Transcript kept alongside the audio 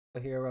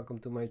Here, welcome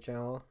to my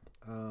channel.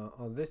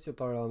 On this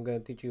tutorial, I'm going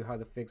to teach you how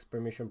to fix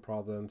permission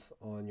problems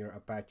on your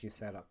Apache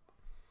setup.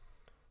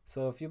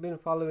 So if you've been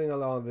following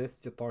along this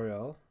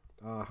tutorial,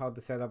 how to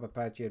set up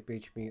Apache and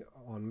PHP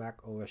on Mac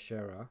OS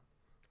Sierra,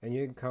 and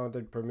you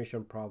encountered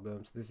permission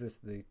problems, this is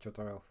the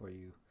tutorial for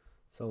you.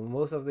 So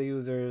most of the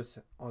users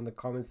on the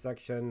comment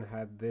section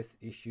had this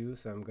issue,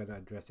 so I'm going to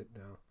address it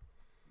now.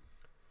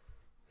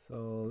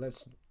 So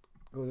let's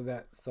go to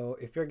that. So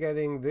if you're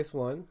getting this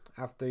one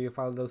after you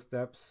follow those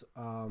steps,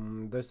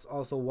 there's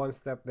also one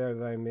step there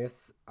that I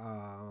missed,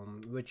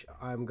 which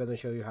I'm gonna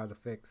show you how to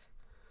fix.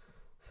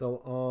 So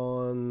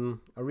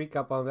on a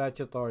recap on that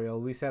tutorial,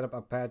 we set up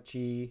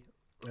Apache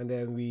and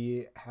then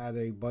we had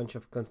a bunch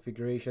of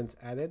configurations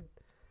added,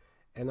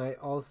 and I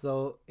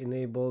also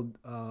enabled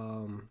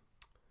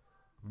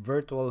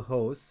virtual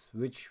hosts,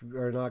 which we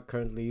are not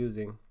currently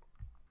using.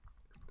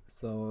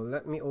 So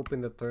let me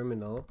open the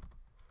terminal,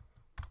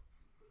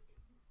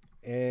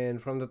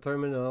 and from the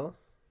terminal,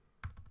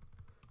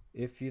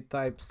 if you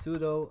type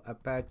sudo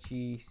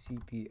apache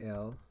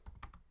ctl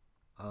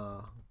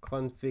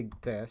config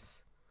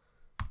test,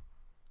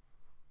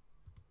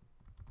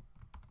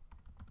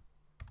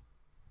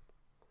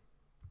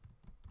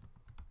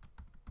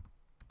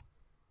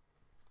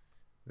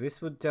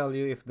 this would tell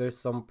you if there's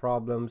some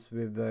problems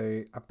with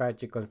the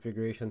Apache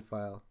configuration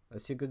file.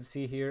 As you can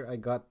see here, I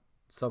got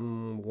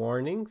some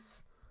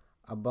warnings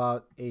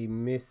about a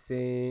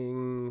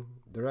missing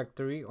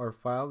directory or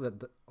file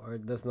that or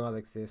does not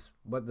exist,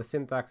 but the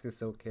syntax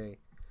is okay.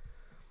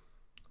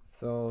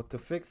 So to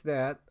fix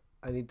that,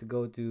 I need to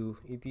go to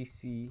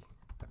etc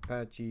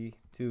apache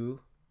 2,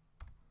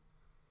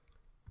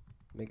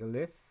 make a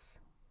list.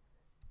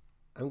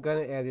 I'm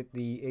gonna edit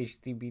the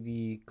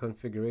httpd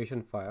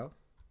configuration file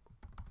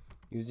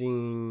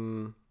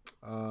using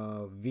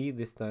v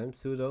this time,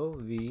 sudo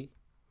v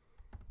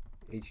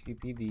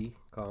httpd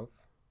conf,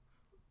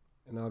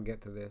 and I'll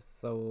get to this.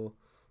 So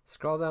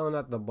scroll down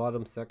at the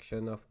bottom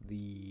section of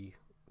the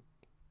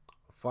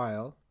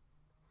file,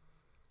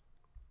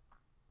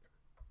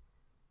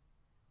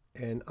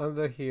 and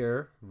under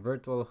here,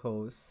 virtual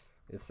hosts,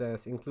 it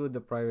says include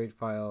the private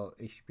file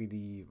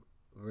httpd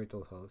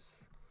virtual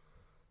host.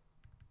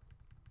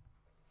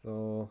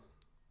 So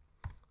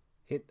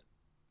hit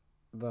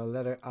the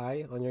letter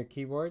I on your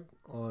keyboard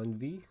on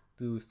V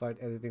to start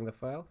editing the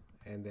file,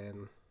 and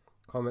then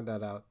comment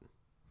that out.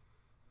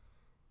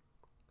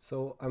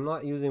 So I'm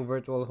not using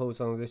virtual host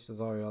on this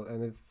tutorial,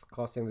 and it's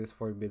causing this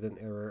forbidden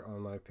error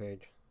on my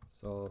page.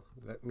 So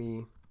let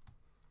me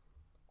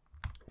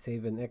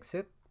save and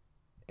exit,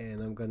 and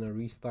I'm gonna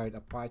restart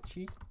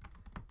Apache.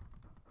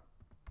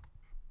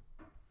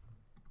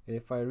 And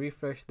if I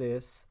refresh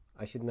this,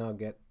 I should now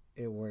get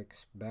it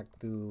works back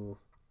to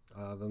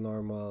the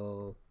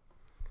normal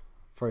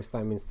first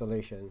time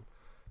installation.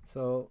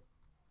 So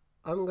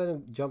I'm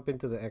gonna jump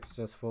into the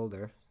extras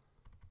folder.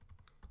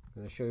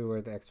 I'm gonna show you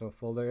where the extra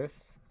folder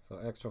is. So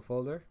extra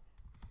folder,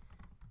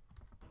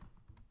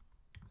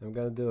 I'm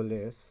gonna do a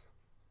list,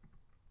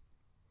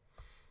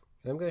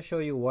 and I'm gonna show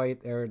you why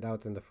it errored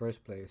out in the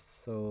first place.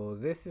 So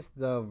this is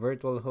the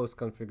virtual host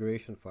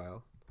configuration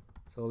file.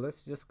 So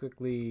let's just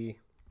quickly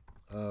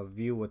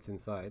view what's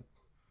inside.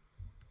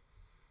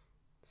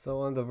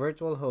 So on the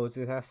virtual host,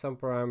 it has some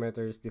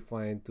parameters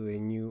defined to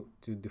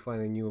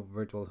define a new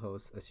virtual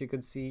host. As you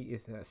can see,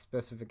 it has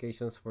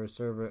specifications for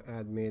server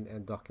admin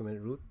and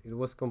document root. It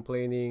was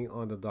complaining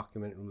on the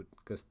document root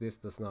because this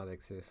does not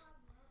exist.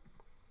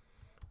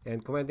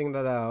 And commenting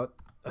that out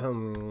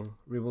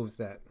removes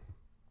that.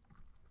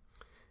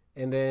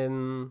 And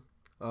then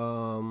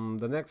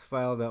the next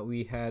file that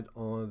we had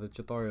on the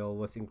tutorial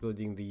was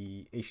including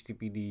the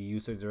httpd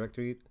user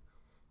directory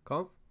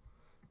conf.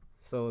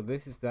 So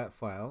this is that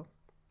file.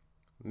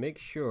 Make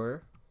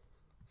sure,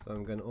 so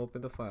I'm gonna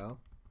open the file,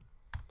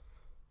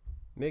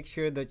 make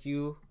sure that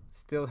you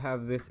still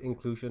have this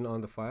inclusion on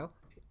the file.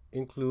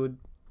 Include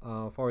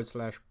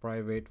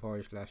 /private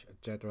 /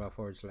 etc /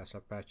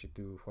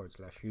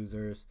 apache2 /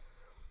 users,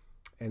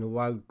 and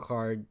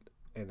wildcard,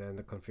 and then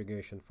the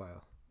configuration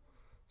file.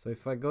 So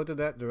if I go to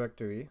that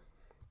directory,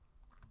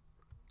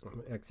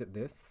 exit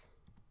this,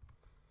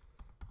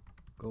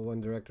 go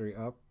one directory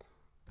up,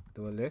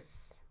 do a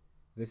list.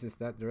 This is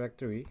that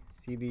directory,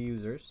 cd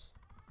users,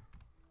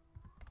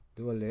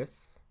 do a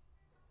list,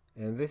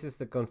 and this is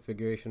the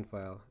configuration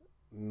file.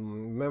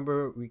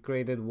 Remember, we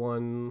created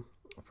one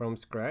from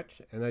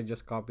scratch, and I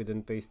just copied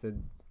and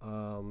pasted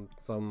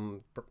some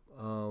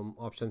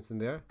options in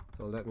there.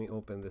 So let me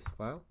open this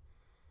file,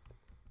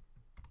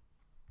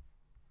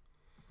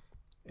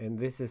 and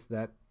this is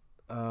that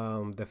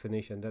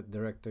definition, that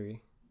directory.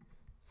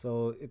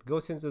 So it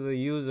goes into the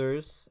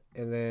users,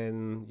 and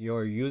then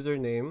your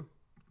username,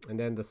 and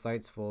then the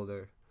sites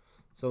folder.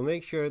 So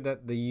make sure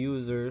that the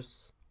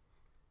users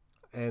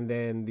and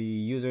then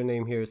the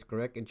username here is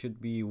correct. It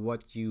should be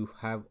what you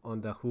have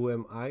on the who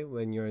am I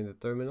when you're in the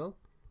terminal.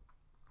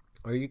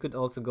 Or you could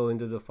also go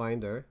into the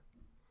finder,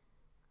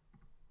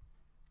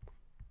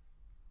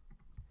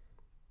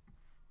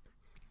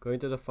 go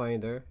into the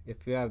finder.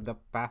 If you have the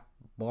path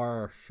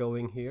bar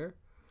showing here,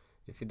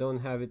 If you don't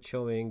have it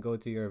showing, go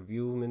to your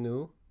view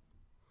menu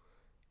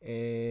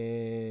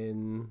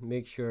and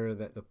make sure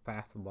that the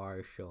path bar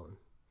is shown.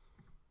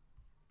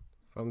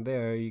 From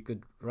there, you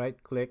could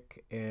right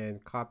click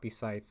and copy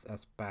sites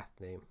as path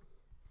name.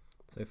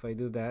 So if I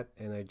do that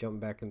and I jump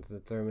back into the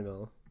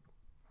terminal,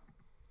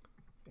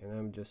 and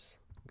I'm just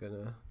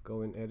gonna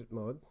go in edit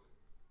mode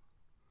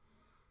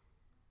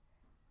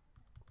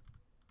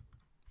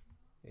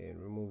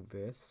and remove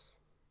this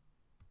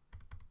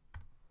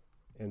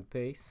and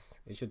paste,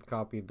 it should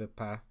copy the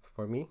path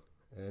for me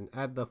and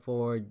add the /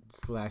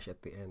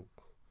 at the end.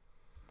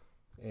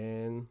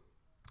 And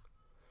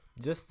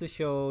just to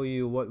show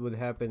you what would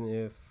happen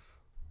if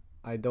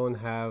I don't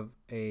have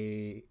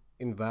a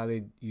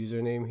invalid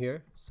username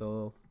here,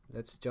 so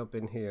let's jump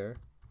in here.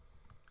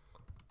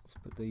 Let's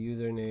put the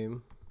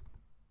username.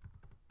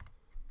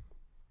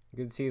 You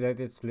can see that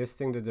it's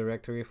listing the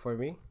directory for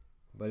me,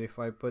 but if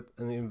I put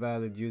an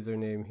invalid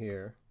username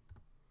here,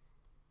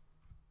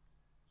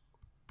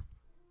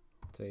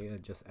 say I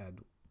just add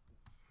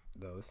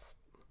those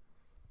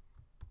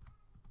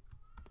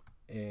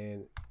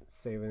and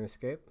save and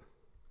escape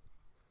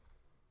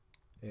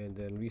and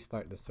then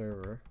restart the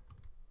server.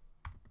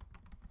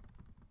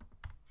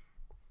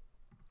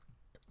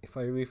 If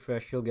I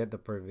refresh, you'll get the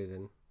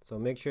permission. So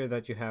make sure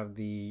that you have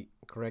the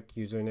correct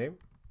username.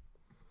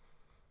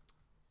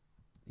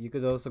 You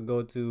could also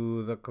go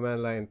to the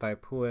command line and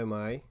type who am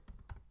I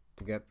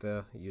to get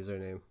the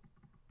username.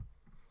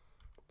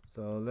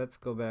 So let's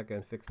go back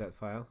and fix that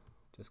file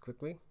just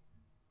quickly.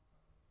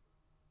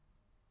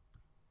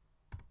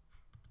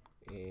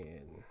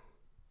 And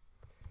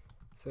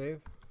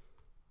save.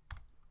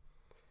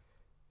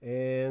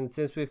 And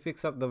since we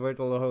fixed up the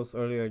virtual host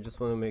earlier, I just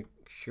want to make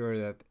sure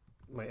that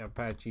my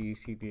Apache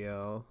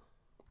CTL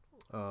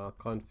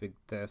config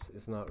test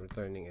is not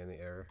returning any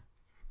error.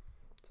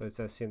 So it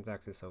says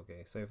syntax is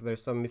okay. So if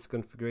there's some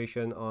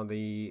misconfiguration on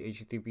the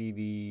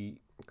HTTPD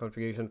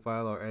configuration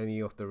file or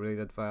any of the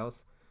related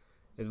files,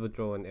 it would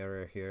throw an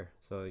error here.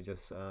 So you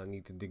just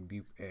need to dig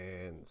deep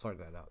and sort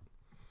that out.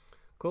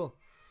 Cool.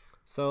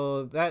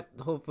 So that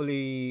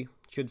hopefully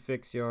should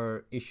fix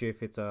your issue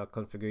if it's a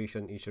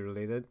configuration issue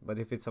related. But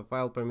if it's a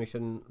file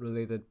permission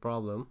related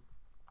problem,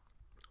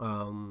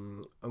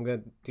 I'm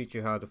going to teach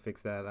you how to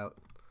fix that out.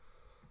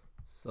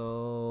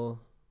 So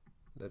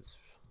let's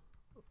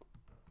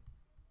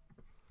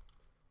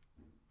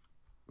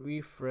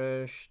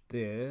refresh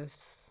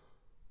this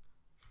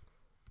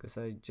because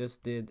I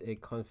just did a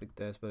config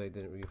test, but I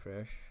didn't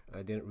refresh.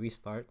 I didn't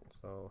restart,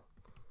 so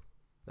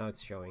now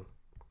it's showing.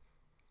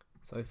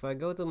 So if I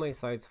go to my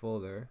sites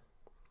folder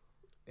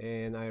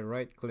and I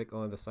right click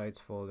on the sites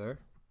folder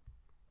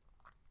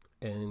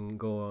and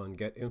go on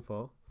get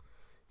info,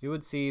 you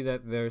would see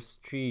that there's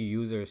 3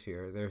 users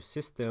here. There's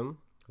system,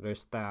 there's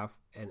staff,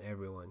 and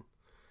everyone.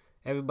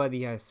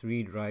 Everybody has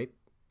read-write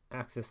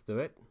access to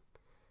it.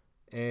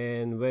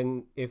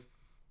 And if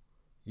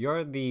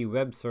you're the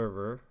web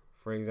server,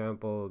 for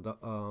example, the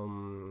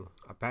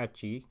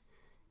Apache,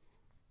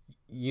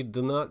 you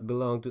do not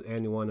belong to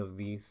any one of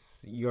these.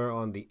 You're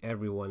on the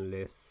everyone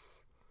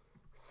list.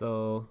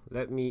 So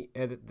let me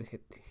edit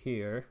it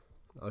here.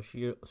 I'll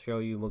show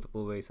you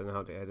multiple ways on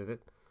how to edit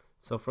it.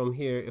 So from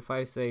here, if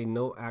I say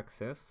no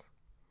access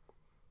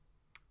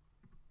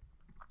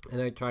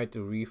and I try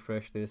to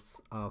refresh this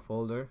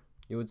folder,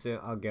 you would say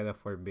I'll get a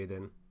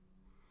forbidden.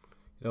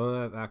 You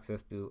don't have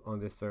access to on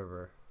this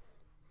server.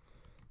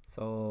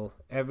 So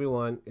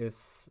everyone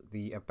is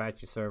the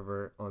Apache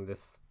server on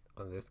this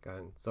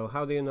kind. So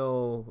how do you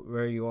know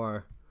where you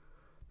are?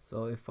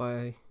 So if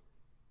I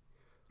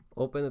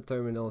open a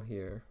terminal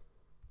here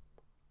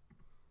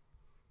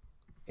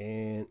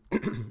and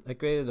I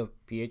created a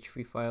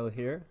PHP file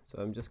here,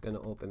 so I'm just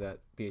gonna open that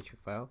PHP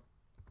file.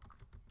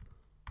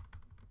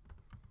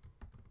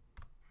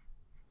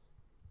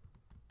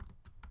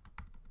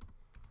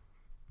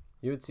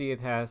 You would see it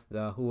has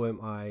the who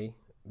am I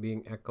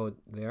being echoed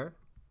there.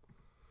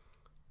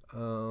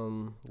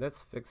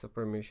 Let's fix the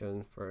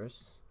permission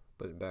first.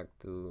 Put it back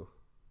to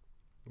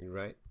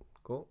right.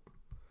 Cool.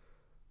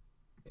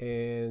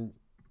 And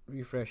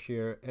refresh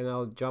here, and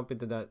I'll jump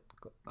into that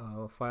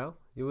file.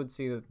 You would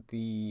see that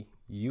the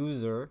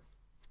user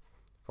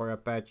for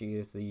Apache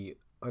is the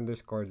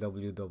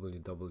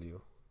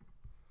 _www.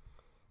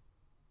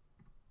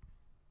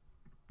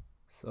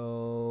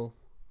 So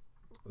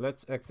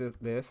let's exit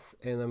this,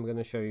 and I'm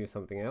gonna show you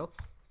something else.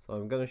 So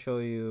I'm gonna show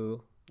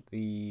you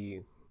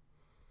the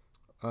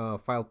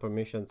file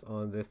permissions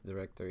on this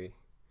directory.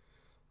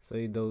 So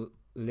you do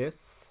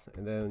list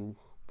and then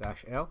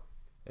 -l,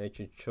 and it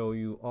should show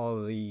you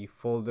all the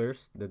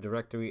folders, the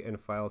directory and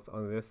files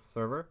on this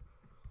server.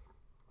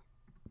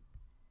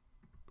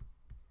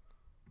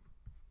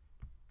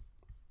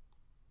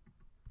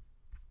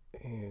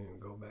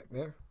 And go back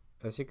there.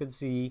 As you can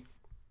see,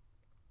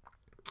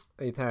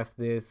 it has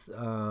this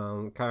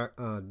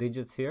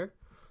digits here.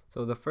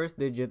 So the first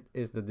digit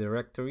is the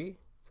directory.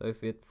 So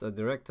if it's a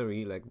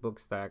directory like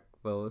bookstack,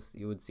 those,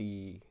 you would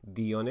see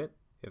D on it.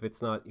 If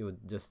it's not, you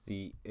would just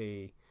see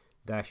a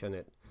dash on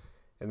it.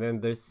 And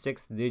then there's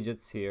 6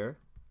 digits here.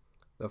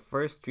 the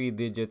first 3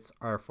 digits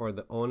are for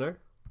the owner,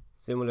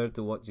 similar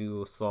to what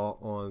you saw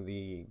on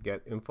the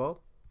get info.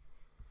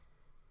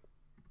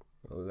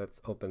 Well,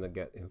 let's open the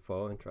get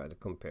info and try to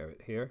compare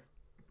it here.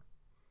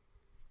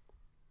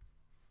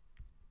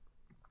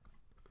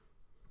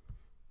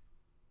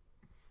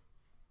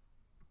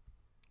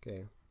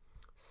 Okay,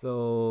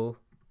 so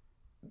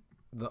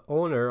the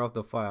owner of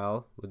the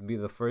file would be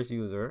the first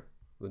user,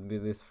 would be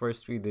this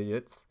first 3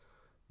 digits.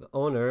 The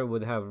owner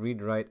would have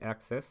read-write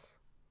access,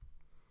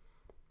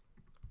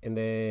 and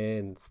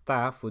then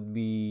staff would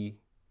be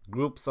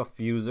groups of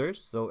users.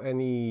 So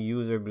any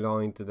user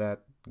belonging to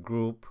that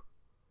group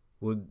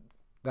would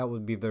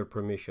be their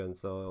permission.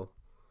 So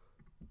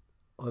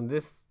on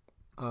this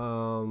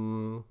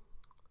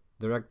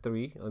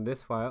directory, on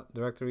this file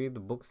directory, the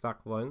book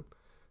stack one,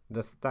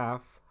 the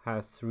staff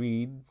has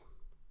read.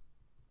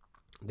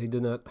 They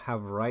do not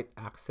have write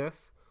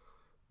access,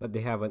 but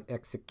they have an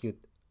execute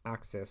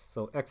access.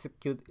 So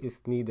execute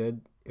is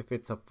needed if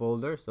it's a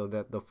folder, so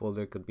that the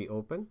folder could be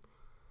open.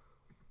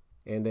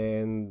 And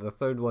then the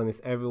third one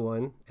is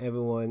everyone.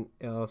 Everyone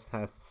else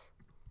has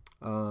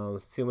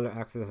similar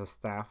access as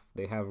staff.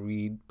 They have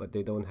read, but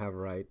they don't have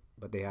write,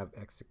 but they have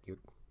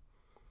execute.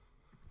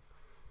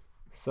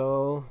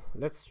 So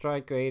let's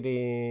try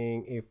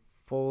creating a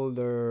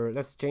folder.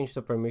 Let's change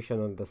the permission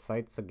on the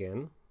sites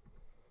again.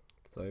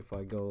 So if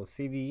I go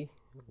cd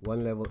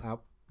one level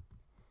up,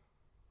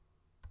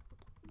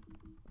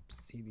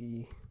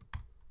 cd,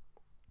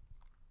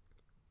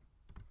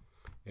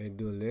 and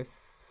do a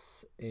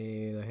list,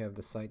 and I have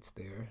the sites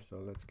there. So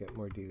let's get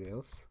more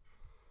details.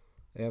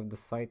 I have the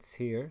sites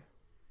here.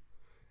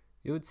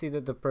 You would see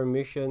that the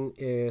permission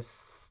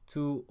is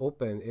to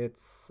open.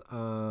 It's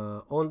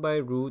owned by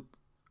root.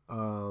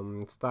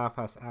 Staff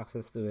has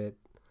access to it,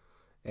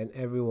 and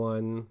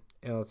everyone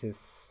else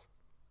is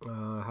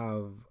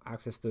have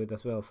access to it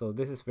as well. So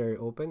this is very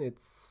open.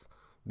 It's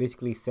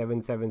basically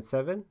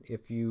 777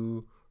 if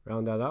you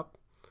round that up.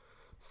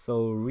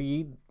 So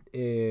read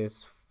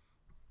is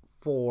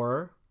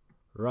 4,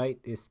 write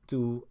is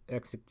 2,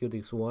 execute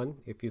is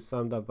 1. If you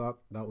sum that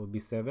up, that would be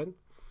 7.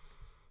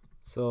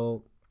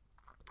 So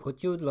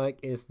what you would like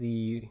is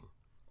the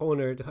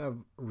owner to have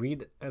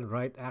read and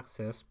write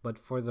access, but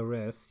for the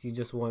rest you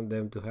just want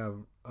them to have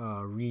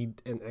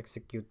read and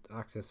execute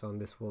access on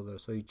this folder.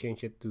 So you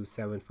change it to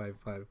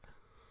 755.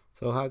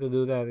 So how to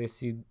do that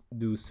is you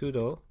do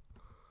sudo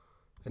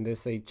and then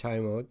say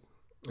chmod,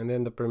 and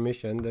then the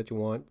permission that you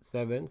want,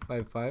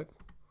 755,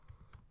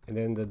 and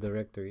then the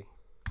directory.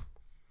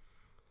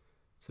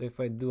 So if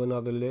I do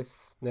another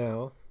list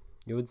now,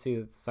 you would see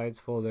that the sites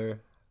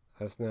folder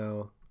has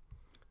now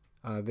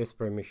this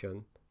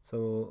permission.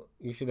 So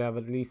you should have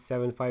at least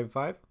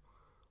 755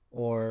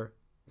 or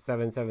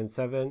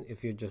 777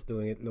 if you're just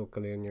doing it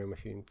locally on your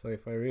machine. So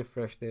if I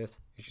refresh this,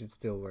 it should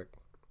still work.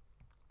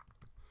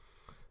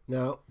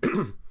 Now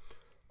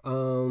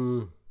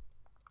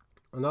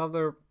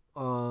another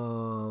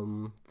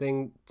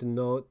thing to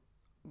note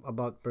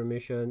about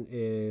permission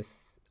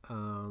is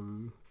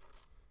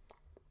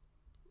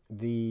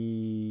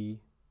the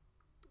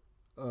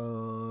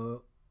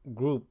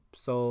group.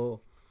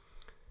 So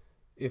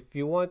if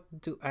you want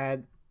to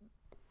add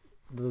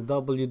the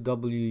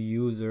ww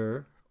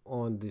user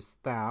on the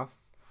staff,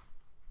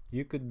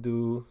 you could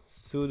do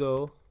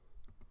sudo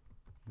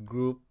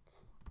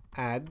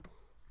grouptoadd.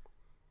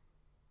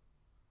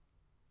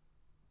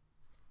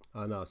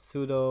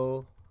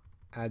 Sudo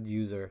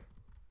adduser.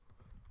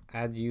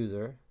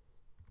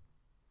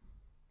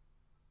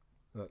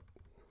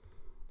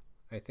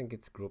 I think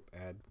it's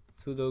grouptoadd.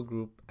 Sudo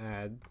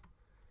grouptoadd,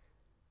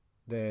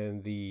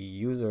 then the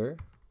user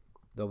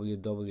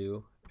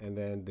ww, and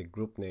then the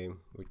group name,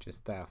 which is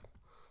staff.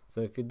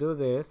 So if you do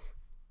this,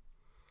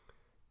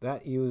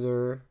 that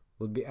user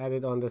will be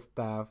added on the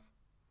staff,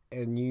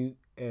 and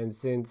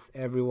since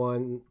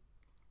everyone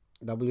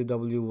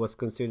ww was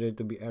considered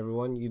to be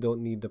everyone, you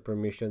don't need the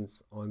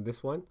permissions on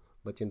this one,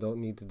 but you don't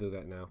need to do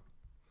that now.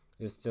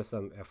 It's just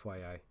some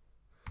FYI.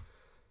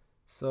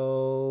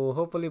 So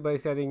hopefully by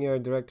setting your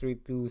directory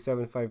to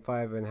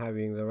 755 and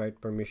having the right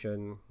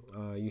permission,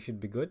 you should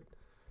be good.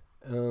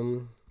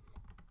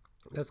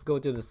 Let's go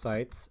to the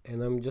sites,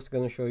 and I'm just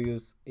going to show you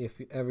if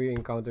you ever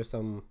encounter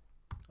some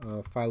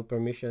file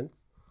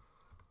permissions.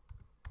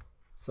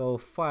 So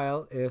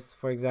file is,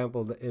 for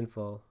example, the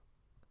info.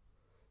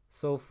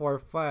 So for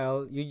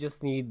file, you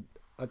just need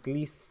at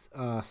least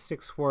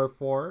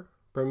 644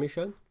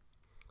 permission.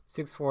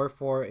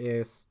 644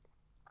 is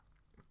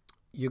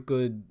you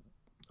could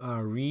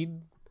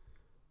read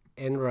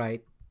and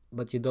write,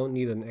 but you don't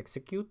need an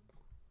execute.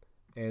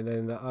 And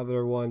then the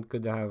other one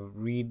could have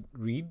read.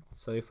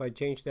 So if I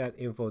change that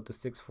info to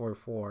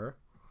 644,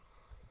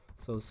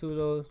 so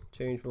sudo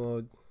change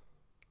mode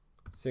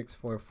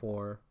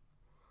 644,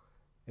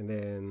 and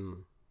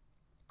then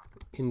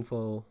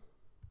info,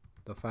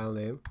 the file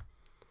name.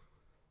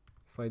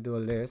 If I do a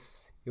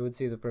list, you would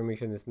see the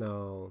permission is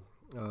now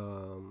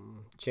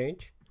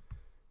changed.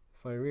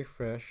 If I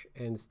refresh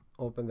and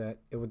open that,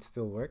 it would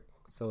still work.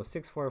 So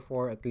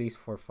 644 at least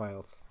for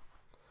files.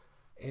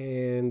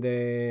 And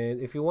then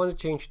if you want to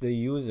change the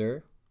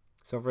user,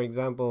 so for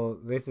example,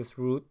 this is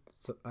root,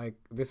 so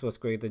this was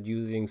created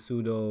using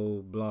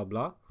sudo blah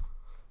blah.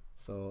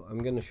 So I'm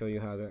going to show you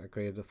how to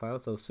create the file.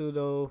 So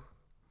sudo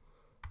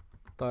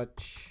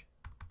touch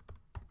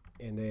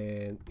and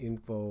then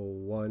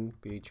info1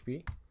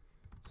 php.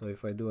 So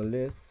if I do a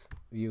list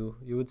view,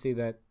 you would see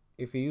that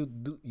if you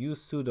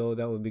use sudo,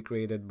 that would be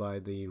created by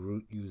the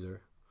root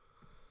user.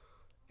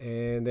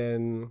 And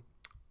then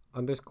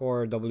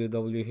underscore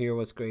ww here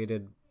was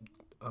created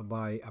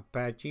by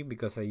Apache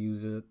because I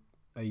used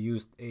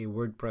a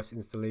WordPress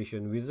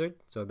installation wizard,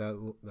 so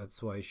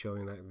that's why it's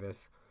showing like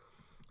this.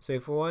 So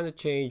if we want to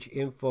change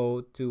info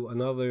to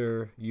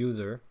another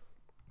user,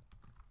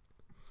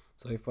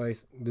 so if I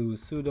do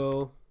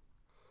sudo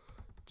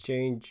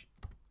change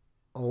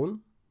own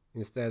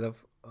instead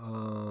of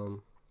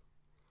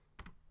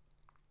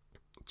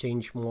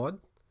change mod,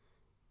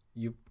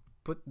 you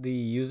put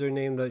the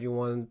username that you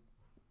want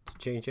to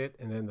change it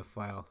and then the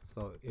file,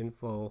 so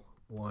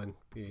info1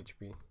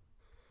 php,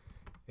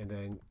 and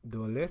then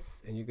do a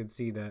list, and you can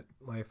see that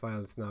my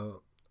file is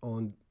now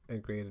owned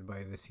and created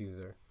by this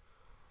user.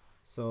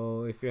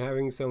 So if you're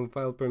having some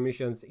file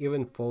permissions,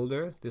 even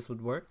folder, this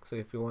would work. So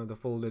if you want the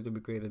folder to be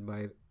created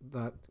by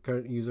that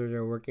current user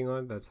you're working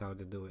on, that's how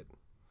to do it.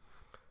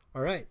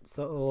 All right,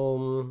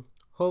 so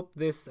hope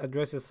this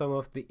addresses some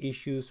of the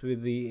issues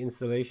with the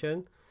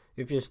installation.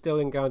 If you're still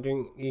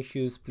encountering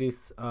issues,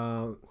 please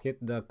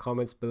hit the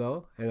comments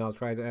below and I'll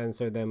try to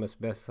answer them as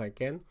best as I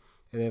can.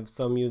 And if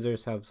some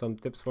users have some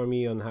tips for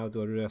me on how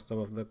to address some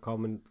of the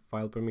common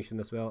file permission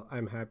as well,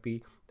 I'm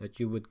happy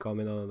that you would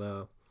comment on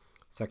the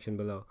section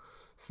below.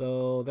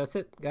 So that's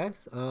it,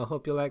 guys.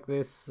 Hope you like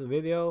this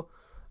video.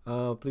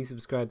 Please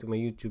subscribe to my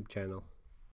YouTube channel.